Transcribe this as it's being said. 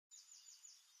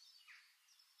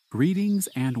Greetings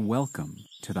and welcome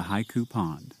to the Haiku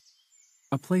Pond,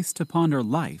 a place to ponder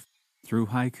life through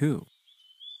haiku.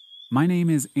 My name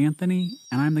is Anthony,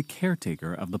 and I'm the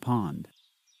caretaker of the pond.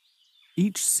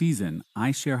 Each season,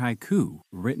 I share haiku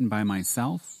written by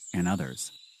myself and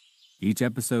others. Each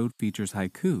episode features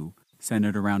haiku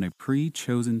centered around a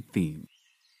pre-chosen theme.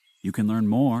 You can learn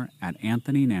more at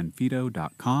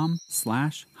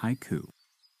anthonynanfito.com/haiku.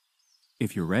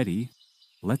 If you're ready,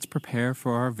 let's prepare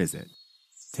for our visit.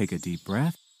 Take a deep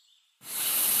breath.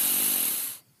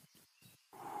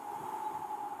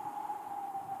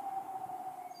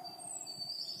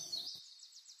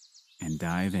 And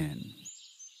dive in.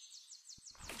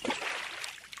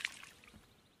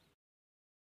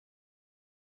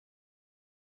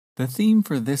 The theme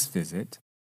for this visit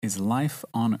is life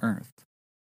on Earth,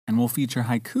 and will feature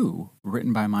haiku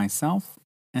written by myself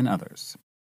and others.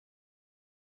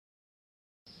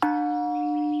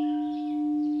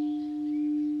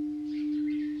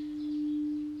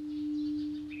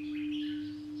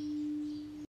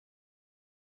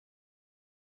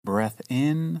 Breath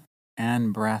in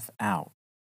and breath out.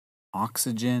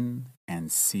 Oxygen and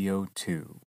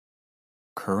CO2.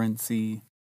 Currency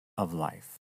of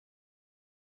life.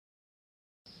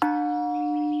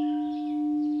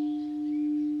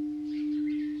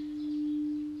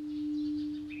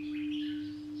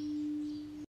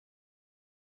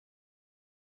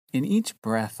 In each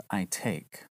breath I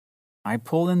take, I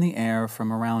pull in the air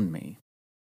from around me.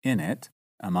 In it,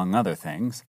 among other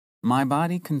things, my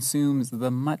body consumes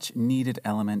the much-needed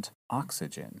element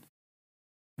oxygen.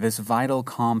 This vital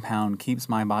compound keeps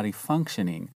my body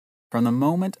functioning from the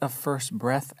moment of first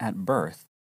breath at birth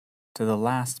to the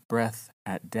last breath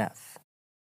at death.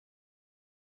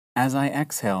 As I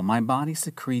exhale, my body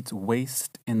secretes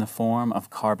waste in the form of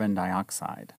carbon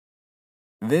dioxide.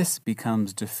 This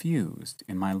becomes diffused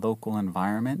in my local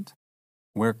environment,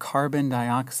 where carbon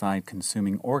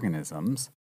dioxide-consuming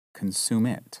organisms consume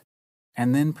it,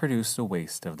 and then produce a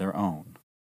waste of their own,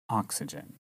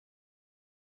 oxygen.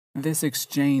 This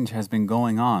exchange has been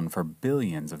going on for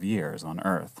billions of years on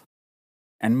Earth,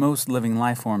 and most living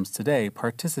life forms today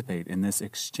participate in this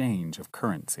exchange of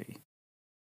currency.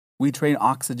 We trade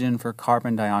oxygen for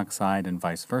carbon dioxide and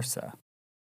vice versa.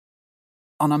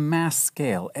 On a mass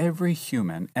scale, every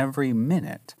human, every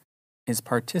minute, is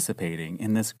participating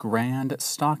in this grand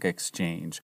stock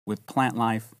exchange with plant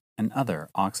life and other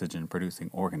oxygen-producing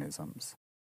organisms.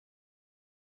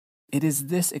 It is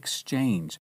this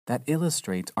exchange that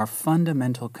illustrates our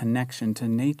fundamental connection to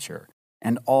nature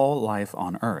and all life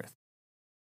on Earth.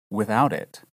 Without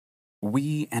it,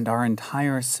 we and our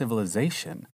entire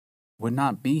civilization would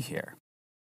not be here.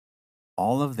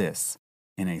 All of this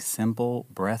in a simple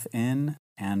breath in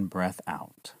and breath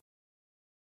out.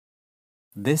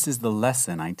 This is the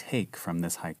lesson I take from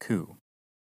this haiku.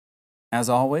 As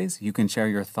always, you can share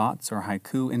your thoughts or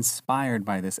haiku inspired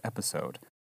by this episode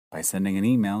by sending an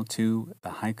email to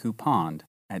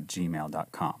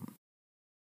thehaikupond@gmail.com.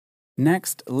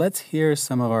 Next, let's hear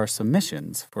some of our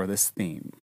submissions for this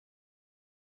theme.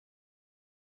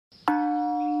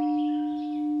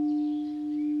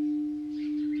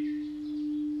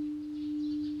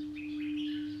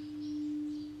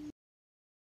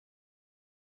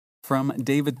 From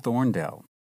David Thorndale,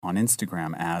 on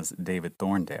Instagram as David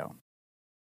Thorndale.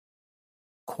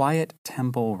 Quiet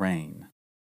temple rain,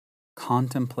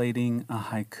 contemplating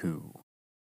a haiku,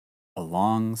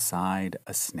 alongside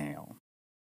a snail.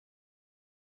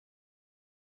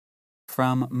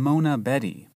 From Mona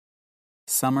Bedi,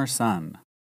 summer sun,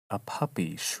 a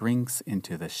puppy shrinks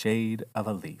into the shade of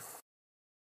a leaf.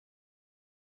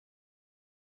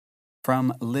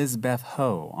 From Lizbeth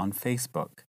Ho on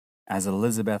Facebook as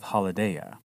Elizabeth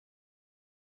Holidaya.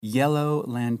 Yellow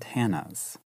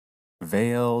lantanas,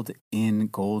 veiled in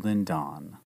golden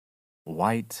dawn,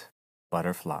 white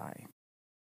butterfly.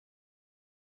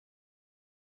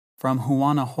 From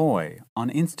huwanahoy on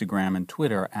Instagram and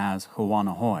Twitter as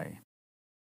huwanahoy.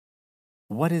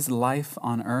 What is life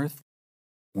on Earth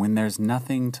when there's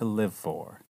nothing to live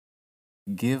for?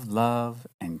 Give love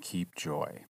and keep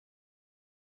joy.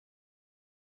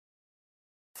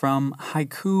 From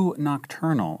Haiku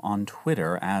Nocturnal on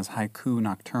Twitter as Haiku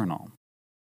Nocturnal.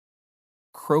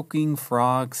 Croaking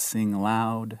frogs sing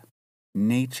loud,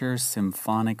 nature's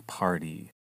symphonic party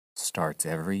starts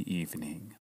every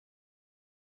evening.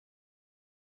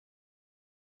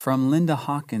 From Linda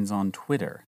Hawkins on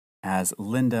Twitter as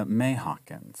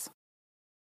lindamayhawkins.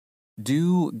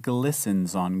 Dew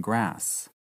glistens on grass,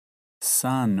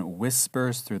 sun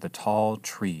whispers through the tall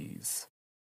trees,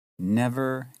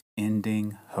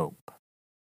 never-ending hope.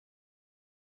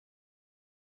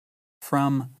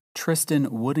 From Tristan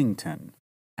Woodington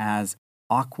as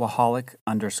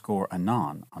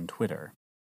aquaholic_anon on Twitter.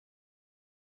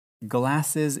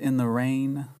 Glasses in the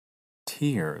rain,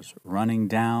 tears running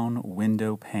down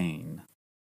window pane,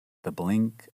 the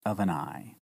blink of an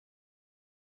eye.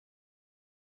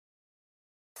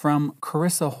 From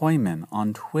CharissaHooyman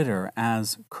on Twitter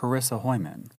as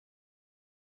CharissaHooyman.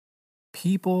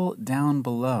 People down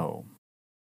below,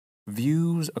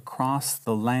 views across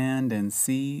the land and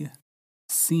sea,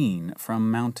 seen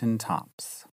from mountain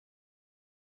tops.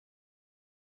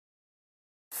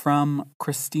 From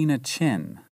Christina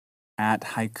Chin at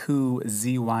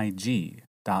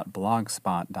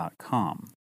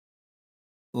haikuzyg.blogspot.com.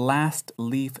 Last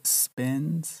leaf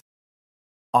spins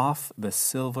off the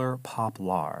silver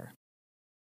poplar.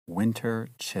 Winter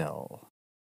chill.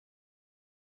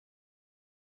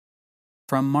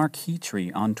 From Mark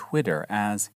Hitri on Twitter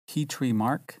as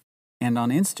HitriMark and on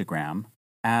Instagram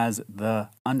as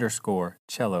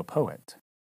 _cello poet.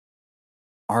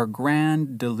 Our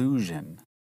grand delusion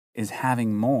is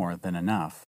having more than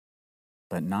enough,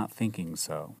 but not thinking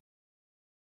so.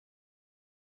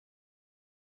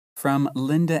 From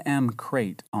Linda M.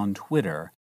 Crate on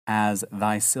Twitter as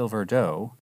Thy Silver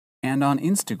Doe and on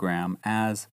Instagram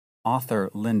as author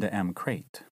Linda M.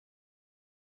 Crate.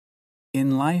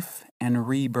 In life and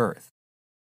rebirth,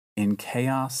 in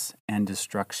chaos and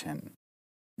destruction,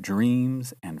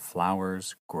 dreams and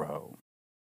flowers grow.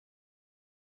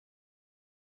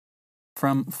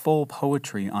 From Full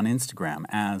Poetry on Instagram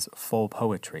as Full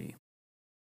Poetry.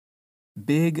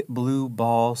 Big blue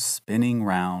ball spinning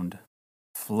round,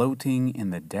 floating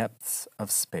in the depths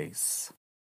of space,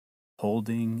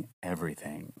 holding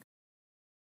everything.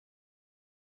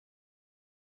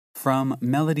 From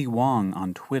Melody Wong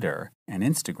on Twitter and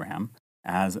Instagram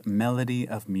as Melody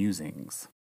of Musings.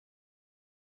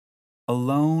 A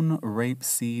lone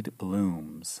rapeseed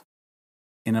blooms,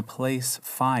 in a place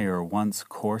fire once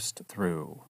coursed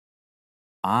through.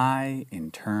 I,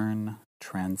 in turn,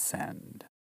 transcend.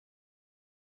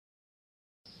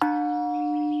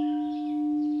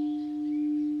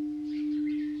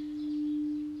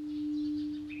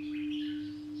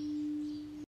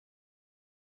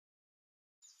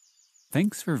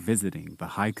 Thanks for visiting the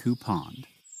Haiku Pond.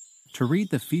 To read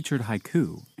the featured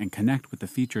haiku and connect with the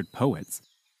featured poets,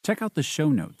 check out the show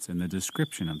notes in the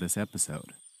description of this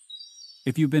episode.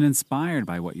 If you've been inspired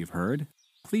by what you've heard,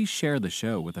 please share the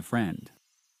show with a friend.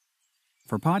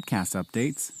 For podcast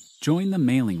updates, join the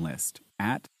mailing list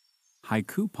at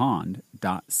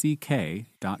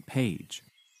haikupond.ck.page.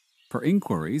 For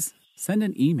inquiries, send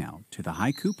an email to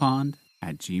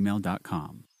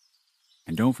thehaikupond@gmail.com.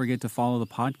 And don't forget to follow the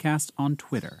podcast on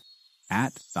Twitter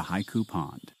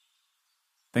 @thehaikupond.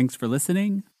 Thanks for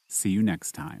listening. See you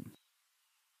next time.